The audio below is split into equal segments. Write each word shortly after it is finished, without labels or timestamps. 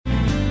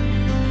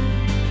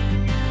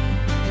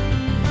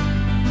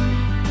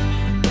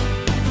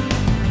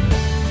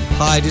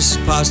Hi, this is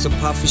Pastor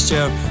Pat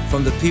Fitzgerald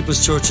from the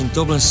People's Church in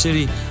Dublin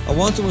City. I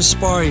want to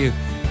inspire you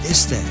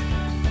this day.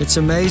 It's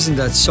amazing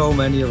that so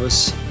many of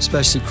us,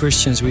 especially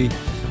Christians, we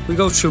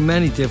go through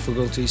many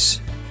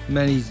difficulties,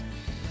 many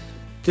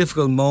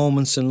difficult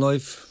moments in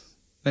life,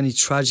 many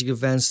tragic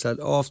events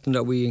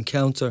that we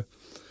encounter.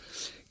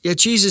 Yet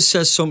Jesus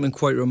says something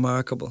quite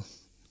remarkable,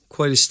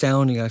 quite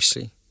astounding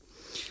actually.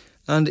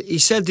 And he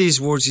said these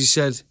words, he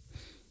said,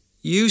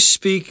 "You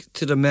speak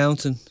to the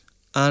mountain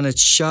and it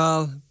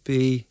shall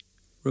be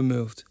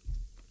removed."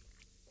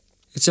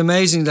 It's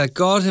amazing that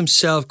God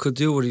himself could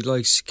do what he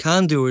likes,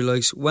 can do what he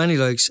likes, when he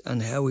likes,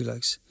 and how he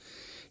likes.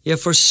 Yet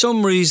for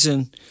some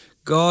reason,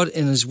 God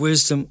in his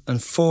wisdom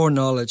and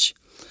foreknowledge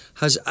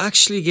has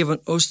actually given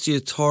us the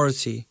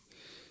authority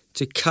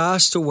to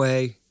cast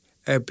away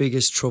our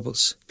biggest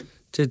troubles,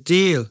 to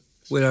deal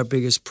with our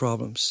biggest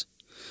problems.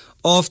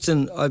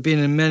 Often I've been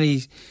in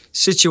many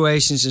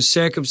situations and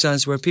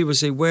circumstances where people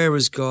say, "Where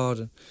is God?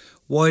 And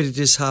why did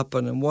this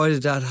happen? And why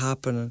did that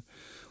happen? And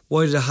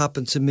why did it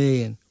happen to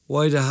me? And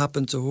why did it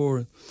happen to her?"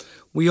 And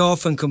we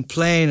often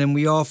complain and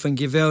we often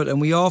give out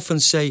and we often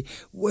say,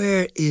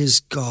 "Where is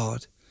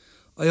God?"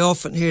 I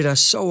often hear that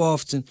so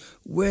often.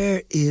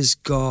 Where is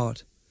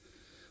God?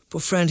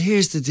 But friend,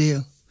 here's the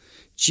deal.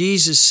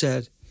 Jesus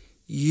said,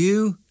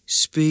 "You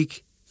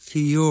speak to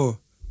your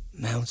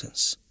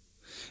mountains."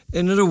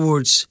 In other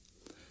words,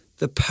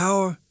 the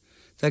power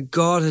that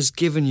God has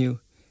given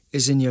you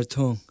is in your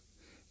tongue,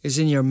 is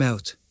in your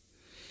mouth.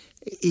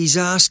 He's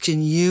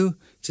asking you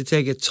to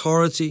take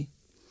authority,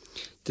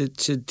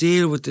 to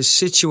deal with the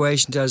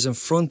situation that is in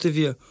front of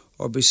you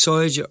or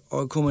beside you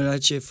or coming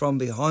at you from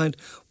behind.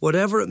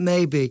 Whatever it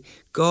may be,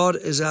 God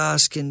is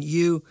asking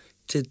you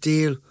to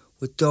deal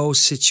with those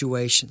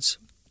situations.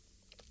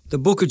 The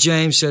book of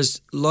James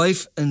says,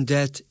 life and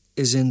death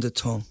is in the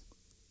tongue.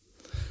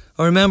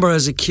 I remember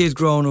as a kid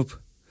growing up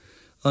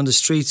on the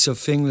streets of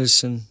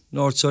Finglas and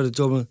north side of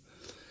Dublin,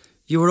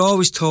 you were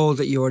always told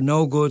that you were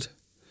no good,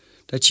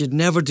 that you'd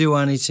never do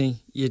anything,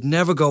 you'd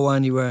never go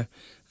anywhere,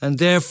 and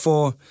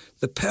therefore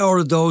the power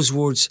of those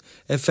words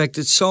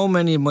affected so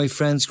many of my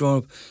friends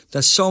growing up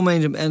that so many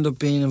of them end up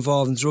being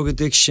involved in drug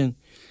addiction,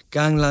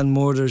 gangland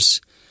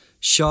murders,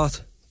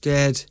 shot,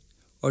 dead,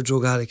 or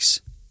drug addicts.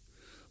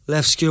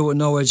 Left school with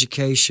no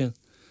education,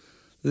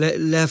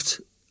 left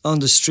on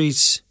the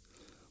streets,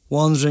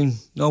 wandering,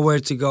 nowhere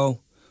to go,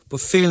 but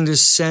feeling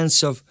this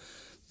sense of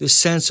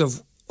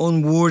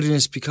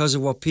unworthiness because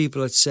of what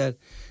people had said,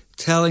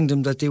 telling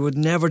them that they would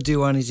never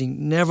do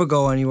anything, never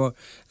go anywhere,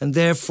 and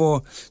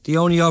therefore the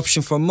only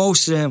option for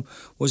most of them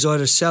was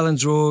either selling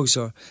drugs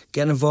or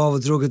getting involved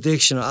with drug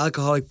addiction or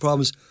alcoholic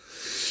problems,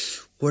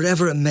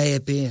 whatever it may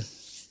have been.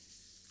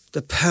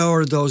 The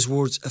power of those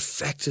words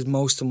affected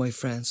most of my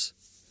friends,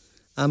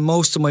 and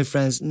most of my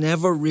friends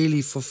never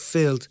really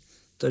fulfilled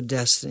their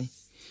destiny,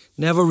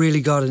 never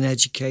really got an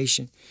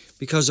education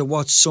because of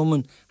what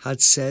someone had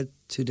said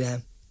to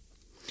them.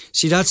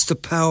 See, that's the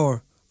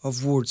power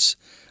of words.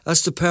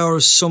 That's the power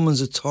of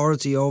someone's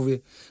authority over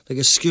you, like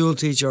a school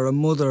teacher or a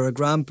mother or a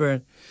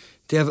grandparent.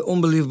 They have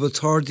unbelievable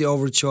authority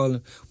over a child.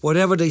 And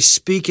whatever they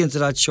speak into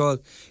that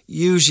child,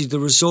 usually the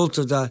result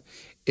of that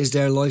is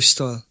their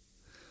lifestyle.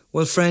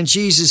 Well, friend,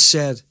 Jesus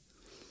said,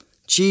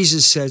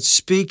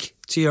 "Speak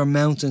to your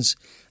mountains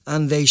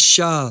and they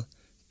shall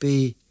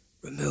be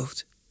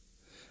removed."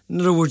 In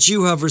other words,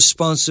 you have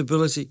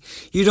responsibility.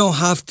 You don't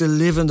have to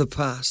live in the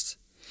past.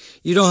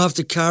 You don't have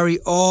to carry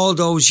all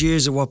those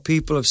years of what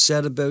people have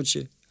said about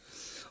you,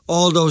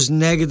 all those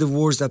negative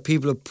words that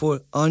people have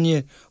put on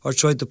you or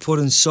tried to put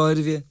inside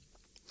of you.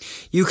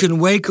 You can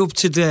wake up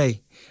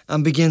today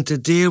and begin to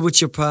deal with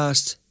your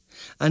past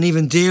and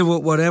even deal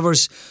with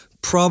whatever's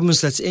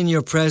problems that's in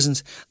your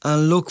present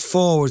and look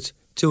forward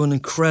to an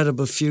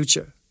incredible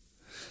future.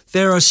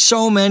 There are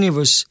so many of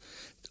us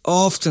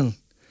often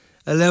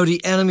allow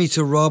the enemy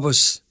to rob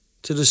us,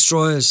 to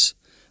destroy us,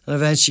 and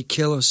eventually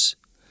kill us.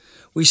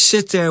 We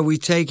sit there, we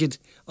take it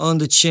on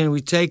the chin,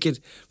 we take it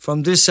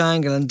from this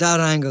angle and that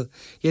angle.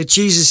 Yet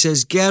Jesus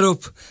says, get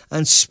up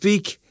and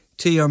speak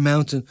to your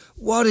mountain.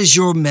 What is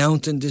your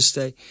mountain this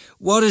day?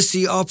 What is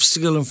the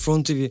obstacle in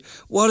front of you?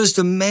 What is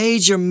the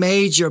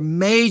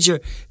major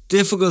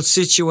difficult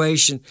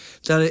situation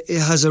that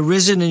it has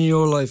arisen in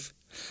your life?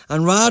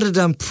 And rather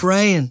than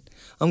praying,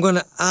 I'm going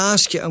to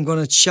ask you, I'm going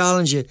to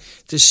challenge you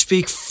to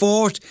speak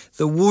forth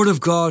the word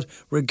of God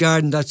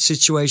regarding that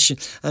situation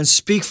and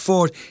speak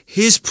forth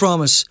his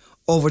promise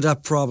over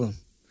that problem.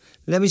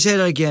 Let me say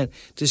that again,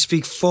 to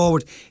speak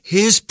forward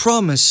his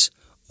promise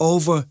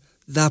over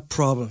that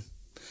problem.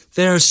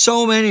 There are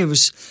so many of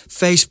us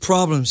face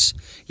problems,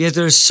 yet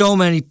there are so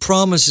many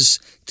promises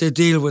to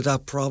deal with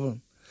that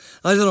problem.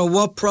 I don't know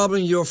what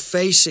problem you're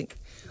facing.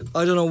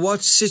 I don't know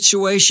what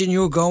situation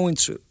you're going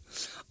through.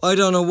 I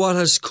don't know what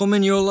has come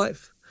in your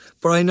life.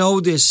 But I know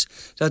this,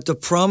 that the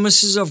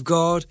promises of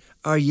God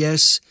are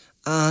yes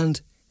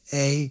and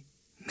amen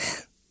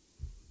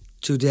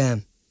to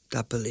them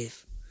that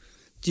believe.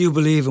 Do you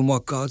believe in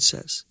what God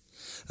says?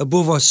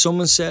 Above what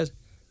someone said?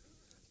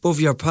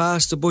 Above your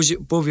past?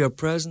 Above your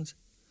present?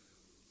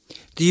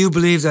 Do you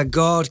believe that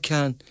God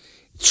can,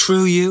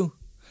 through you,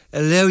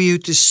 allow you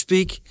to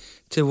speak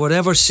to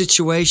whatever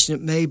situation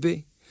it may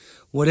be,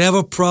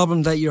 whatever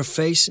problem that you're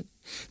facing,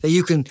 that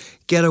you can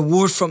get a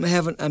word from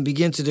heaven and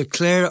begin to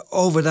declare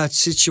over that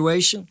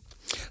situation?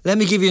 Let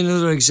me give you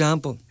another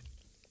example.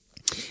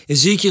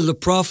 Ezekiel the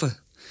prophet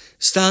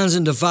stands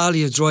in the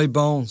valley of dry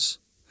bones,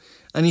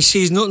 and he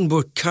sees nothing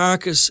but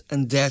carcass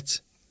and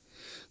death.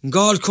 And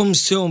God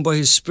comes to him by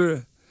his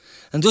Spirit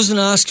and doesn't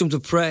ask him to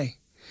pray,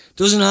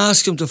 doesn't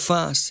ask him to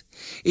fast.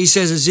 He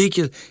says,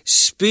 Ezekiel,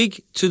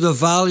 speak to the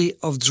valley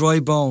of dry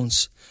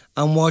bones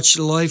and watch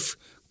life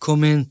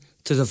come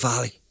into the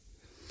valley.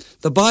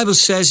 The Bible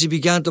says he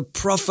began to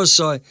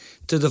prophesy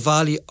to the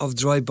valley of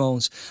dry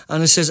bones.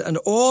 And it says, and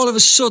all of a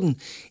sudden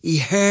he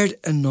heard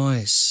a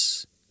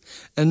noise.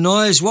 A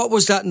noise, what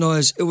was that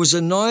noise? It was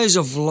a noise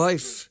of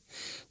life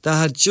that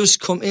had just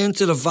come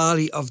into the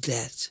valley of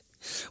death.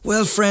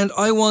 Well, friend,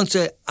 I want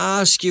to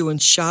ask you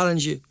and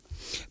challenge you.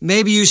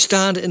 Maybe you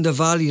stand in the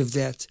valley of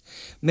death.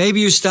 Maybe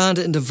you stand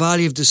in the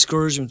valley of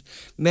discouragement.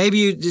 Maybe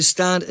you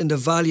stand in the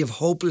valley of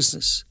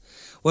hopelessness.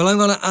 Well, I'm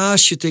going to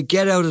ask you to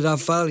get out of that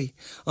valley.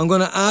 I'm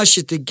going to ask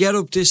you to get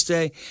up this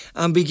day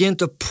and begin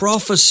to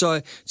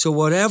prophesy to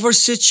whatever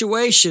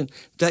situation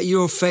that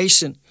you're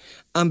facing,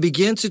 and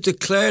begin to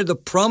declare the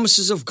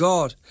promises of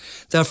God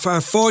that are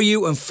for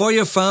you and for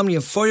your family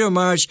and for your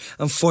marriage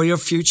and for your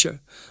future.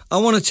 I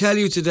want to tell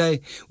you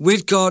today,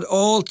 with God,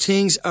 all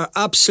things are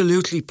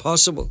absolutely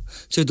possible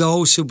to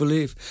those who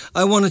believe.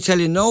 I want to tell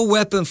you, no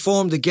weapon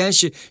formed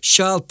against you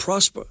shall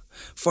prosper,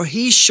 for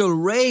he shall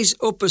raise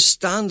up a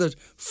standard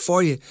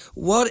for you.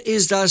 What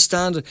is that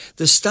standard?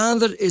 The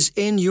standard is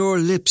in your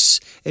lips.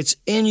 It's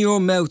in your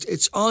mouth.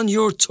 It's on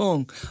your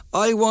tongue.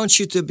 I want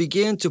you to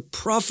begin to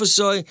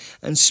prophesy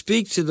and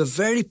speak to the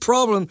very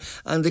problem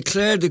and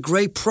declare the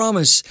great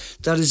promise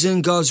that is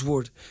in God's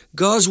word.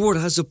 God's word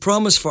has a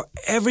promise for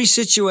every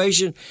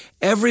situation,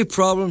 every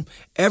problem,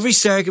 every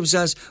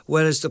circumstance,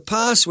 whether it's the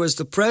past, whether it's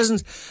the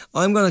present.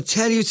 I'm going to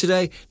tell you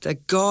today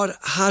that God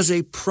has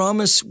a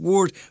promise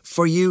word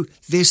for you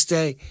this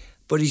day,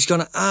 but he's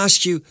going to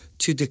ask you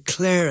to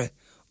declare it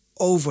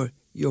over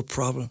your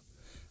problem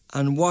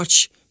and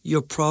watch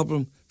your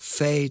problem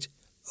fade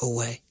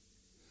away.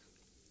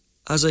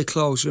 As I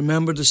close,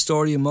 remember the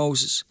story of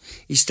Moses.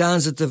 He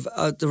stands at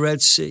the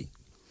Red Sea.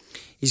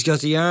 He's got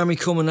the army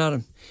coming at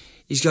him.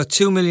 He's got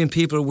 2 million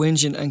people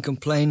whinging and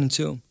complaining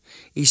to him.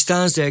 He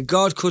stands there.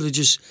 God could have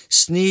just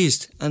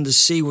sneezed and the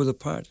sea would have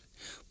parted.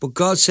 But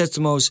God said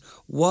to Moses,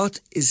 what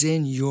is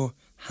in your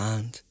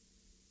hand?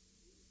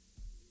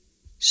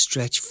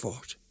 Stretch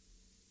forth.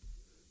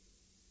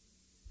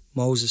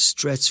 Moses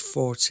stretched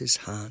forth his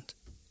hand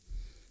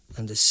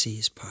and the sea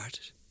is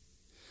parted.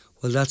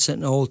 Well, that's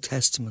an Old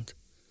Testament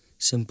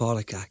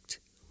symbolic act.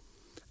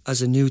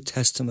 As a New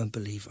Testament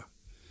believer,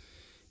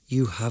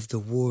 you have the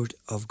Word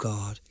of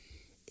God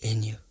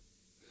in you.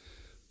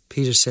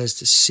 Peter says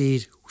the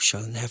seed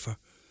shall never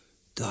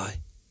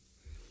die.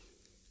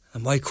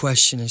 And my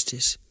question is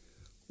this: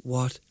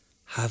 what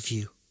have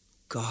you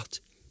got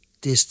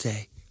this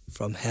day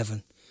from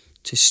heaven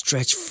to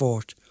stretch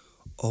forth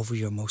over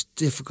your most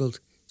difficult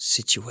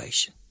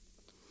situation?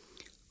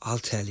 I'll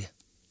tell you,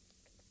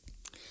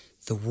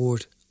 the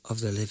word of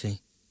the living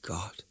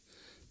God.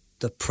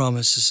 The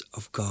promises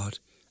of God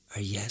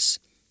are yes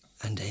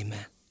and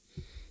amen.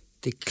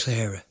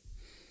 Declare it,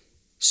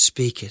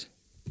 speak it,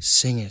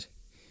 sing it,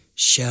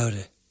 shout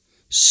it,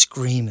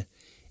 scream it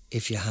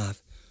if you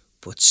have,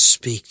 but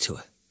speak to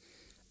it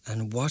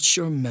and watch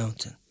your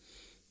mountain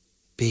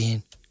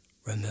being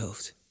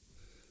removed.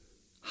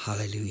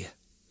 Hallelujah.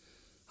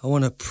 I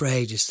want to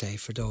pray this day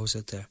for those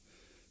out there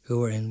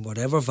who are in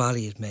whatever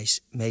valley it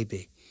may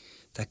be,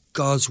 that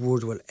God's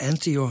word will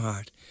enter your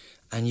heart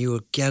and you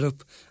will get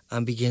up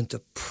and begin to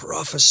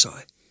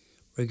prophesy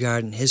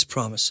regarding his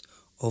promise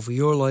over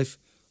your life,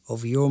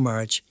 over your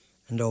marriage,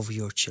 and over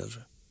your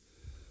children.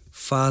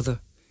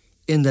 Father,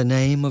 in the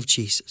name of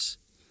Jesus,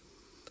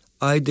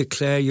 I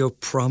declare your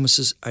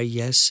promises are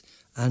yes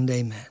and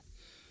amen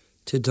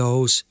to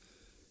those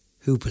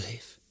who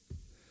believe.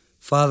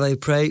 Father, I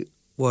pray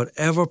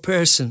whatever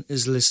person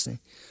is listening,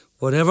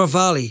 whatever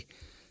valley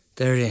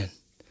they're in,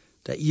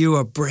 that you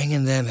are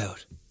bringing them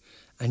out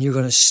and you're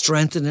going to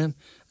strengthen them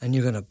and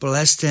you're going to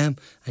bless them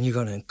and you're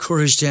going to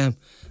encourage them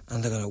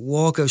and they're going to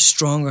walk out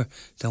stronger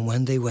than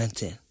when they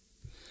went in.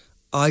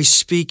 I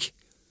speak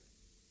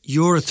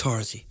your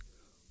authority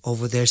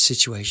over their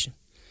situation,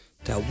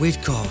 that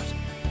with God,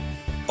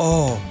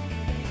 all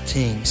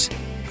things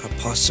are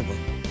possible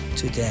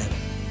to them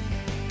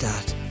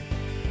that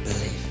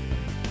believe.